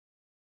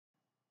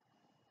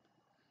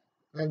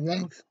the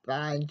next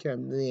batch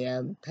of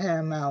the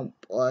Paramount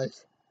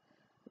Plus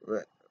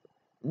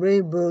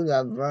reboot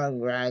of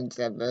Rugrats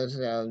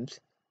episodes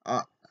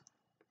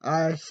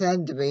are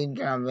said to be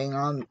dropping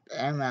on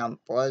Paramount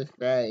Plus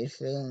very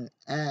soon,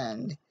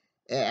 and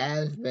it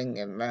has been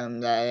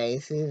confirmed that a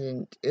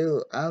season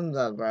 2 of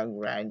the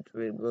Rugrats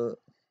reboot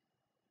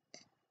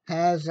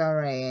has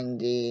already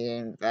indeed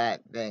in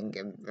fact been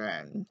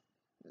confirmed.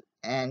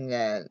 And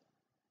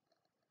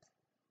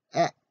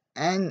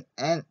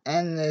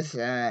this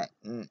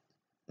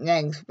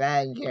next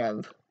batch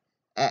of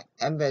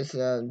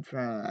episodes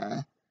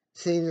from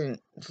season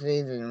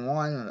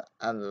 1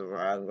 of the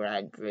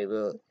Rugrats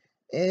reboot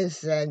is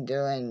said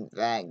to in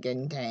fact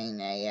contain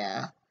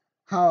a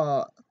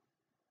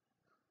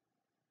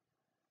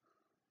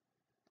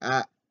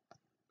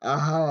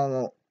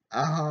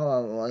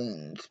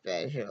Halloween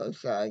special.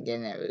 So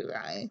again,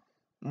 everybody,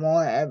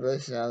 more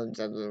episodes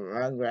of the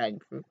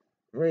Rugrats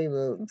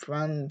reboot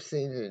from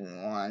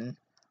season 1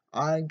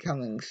 are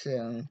coming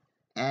soon,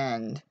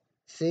 and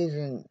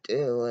season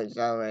 2 has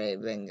already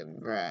been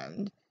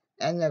confirmed.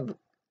 And of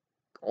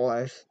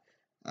course,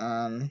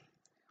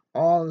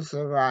 all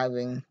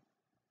surviving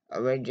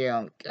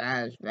original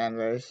cast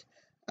members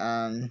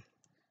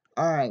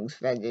are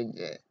expected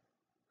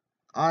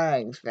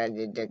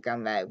to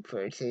come back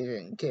for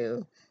season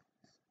 2.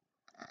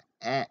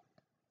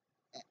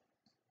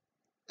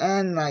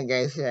 And like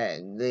I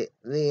said, the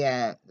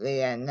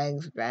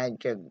next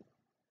batch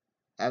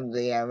of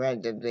the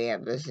rest of the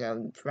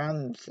episodes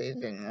from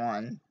season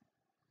 1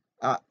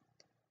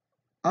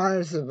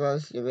 are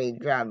supposed to be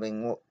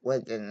dropping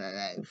within the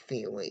next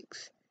few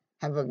weeks.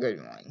 Have a good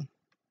one.